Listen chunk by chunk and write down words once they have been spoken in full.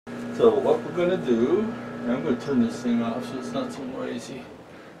So what we're going to do, I'm going to turn this thing off so it's not so noisy.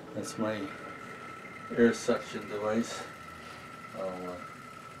 That's my air suction device. I'll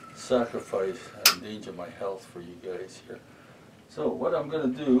sacrifice and endanger my health for you guys here. So what I'm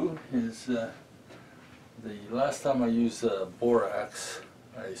going to do is, the last time I used Borax,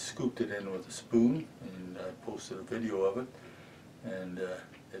 I scooped it in with a spoon and I posted a video of it, and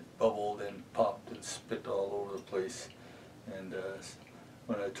it bubbled and popped and spit all over the place. And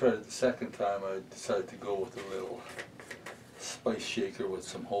when I tried it the second time, I decided to go with a little spice shaker with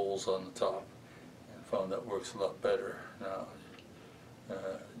some holes on the top, and found that works a lot better. Now,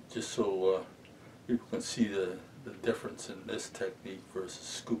 just so people can see the difference in this technique versus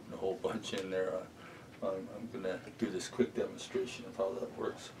scooping a whole bunch in there, I'm going to do this quick demonstration of how that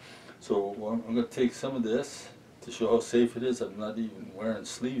works. So I'm going to take some of this to show how safe it is. I'm not even wearing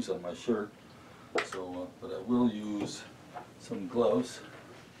sleeves on my shirt, so but I will use some gloves.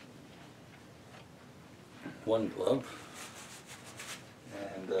 One glove,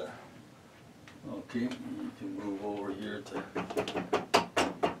 and okay, you can move over here to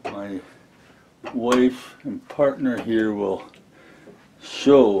my wife and partner here will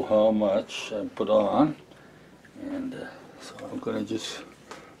show how much I put on, and so I'm going to just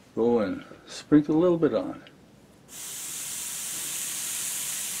go and sprinkle a little bit on.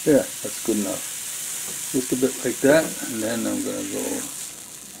 Yeah, that's good enough. Just a bit like that, and then I'm going to go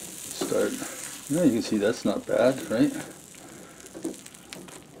start. Now you can see that's not bad, right?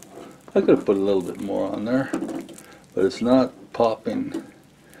 I could have put a little bit more on there, but it's not popping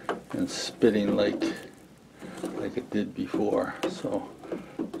and spitting like it did before. So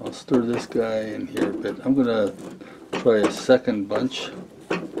I'll stir this guy in here a bit. I'm gonna try a second bunch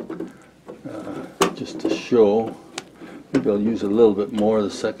just to show. Maybe I'll use a little bit more the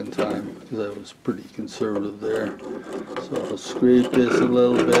second time because I was pretty conservative there. So I'll scrape this a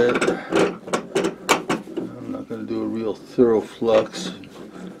little bit. I'm not going to do a real thorough flux,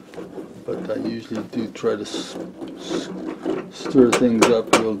 but I usually do try to stir things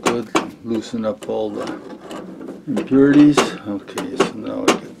up real good, loosen up all the impurities. Okay, so now I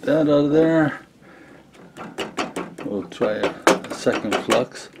get that out of there. We'll try a second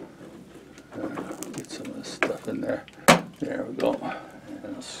flux. Get some of this stuff in there. There we go.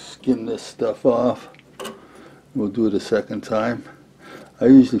 And I'll skim this stuff off. We'll do it a second time. I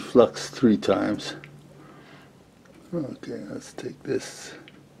usually flux 3 times. Okay, let's take this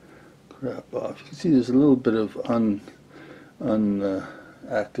crap off. You can see there's a little bit of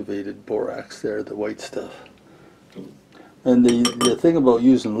unactivated borax there, the white stuff. And the thing about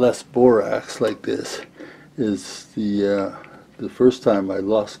using less borax like this is the first time I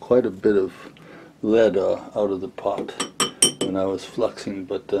lost quite a bit of lead out of the pot when I was fluxing,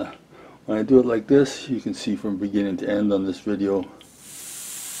 but when I do it like this, you can see from beginning to end on this video.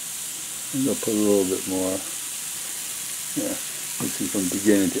 I'm going to put a little bit more. Yeah, you can see from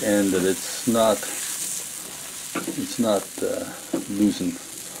beginning to end that it's not losing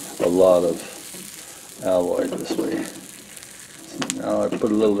a lot of alloy this way. See, now I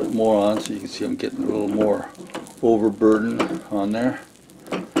put a little bit more on, so you can see I'm getting a little more overburden on there.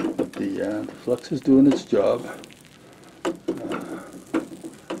 But the flux is doing its job.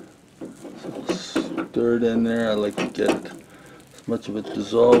 So stir it in there. I like to get as much of it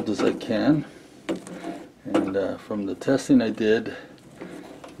dissolved as I can. And from the testing I did,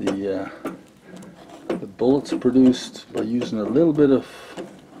 the bullets produced by using a little bit of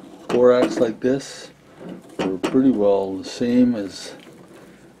borax like this were pretty well the same as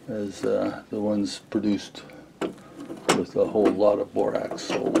the ones produced with a whole lot of borax.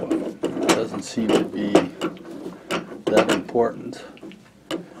 So it doesn't seem to be that important.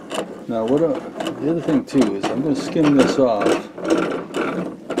 Now the other thing too is I'm going to skim this off.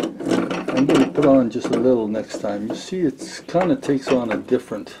 I'm going to put on just a little next time. You see, it kind of takes on a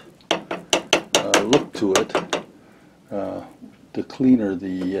different look to it the cleaner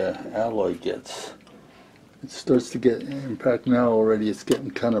the alloy gets. It starts to get, in fact now already it's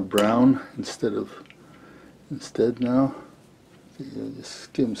getting kind of brown instead now. So you just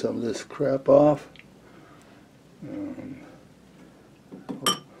skim some of this crap off.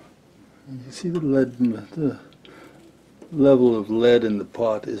 You see the lead in the level of lead in the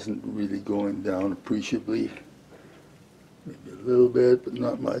pot isn't really going down appreciably. Maybe a little bit, but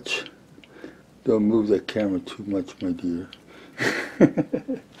not much. Don't move that camera too much, my dear.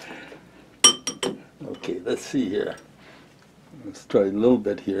 Okay, let's see here. Let's try a little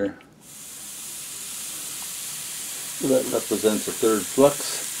bit here. So that represents a third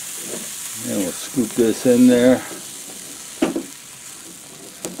flux. And we'll scoop this in there.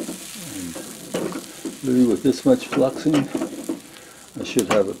 And really with this much fluxing, I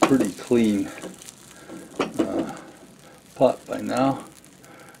should have a pretty clean pot by now.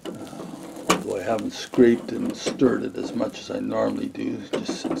 Although I haven't scraped and stirred it as much as I normally do,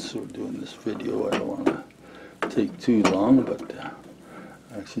 just since we're doing this video. I don't want to take too long, but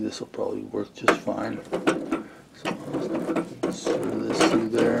actually this will probably work just fine. So I'll stir this through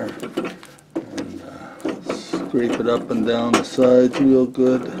there and scrape it up and down the sides real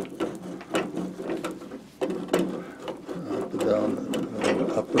good. Up and down the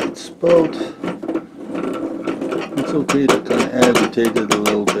upright spout. It's okay to kind of agitate it a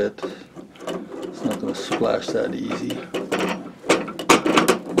little bit. It's not going to splash that easy.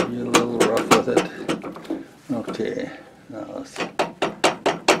 Be a little rough with it. Okay, now let's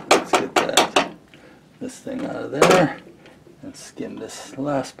get this thing out of there and skim this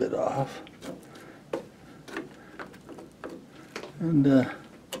last bit off. And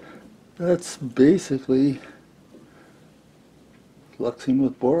that's basically fluxing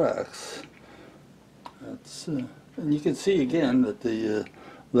with borax. That's and you can see again that the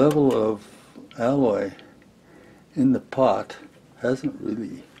level of alloy in the pot hasn't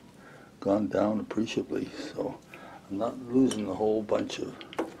really gone down appreciably, so I'm not losing a whole bunch of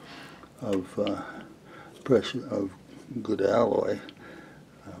pressure of good alloy,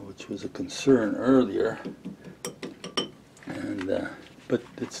 which was a concern earlier. And but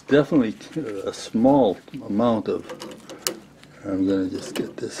it's definitely a small amount of. I'm going to just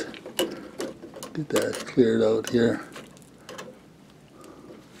get that cleared out here.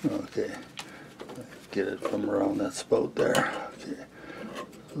 Okay, get it from around that spout there. Okay,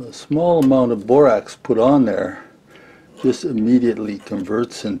 so a small amount of borax put on there just immediately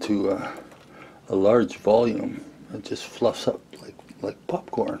converts into a large volume. It just fluffs up like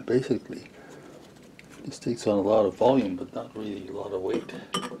popcorn, basically. This takes on a lot of volume, but not really a lot of weight.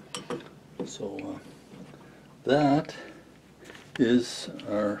 So that is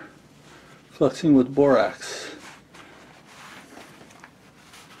our fluxing with borax.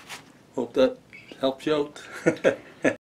 Hope that helps you out.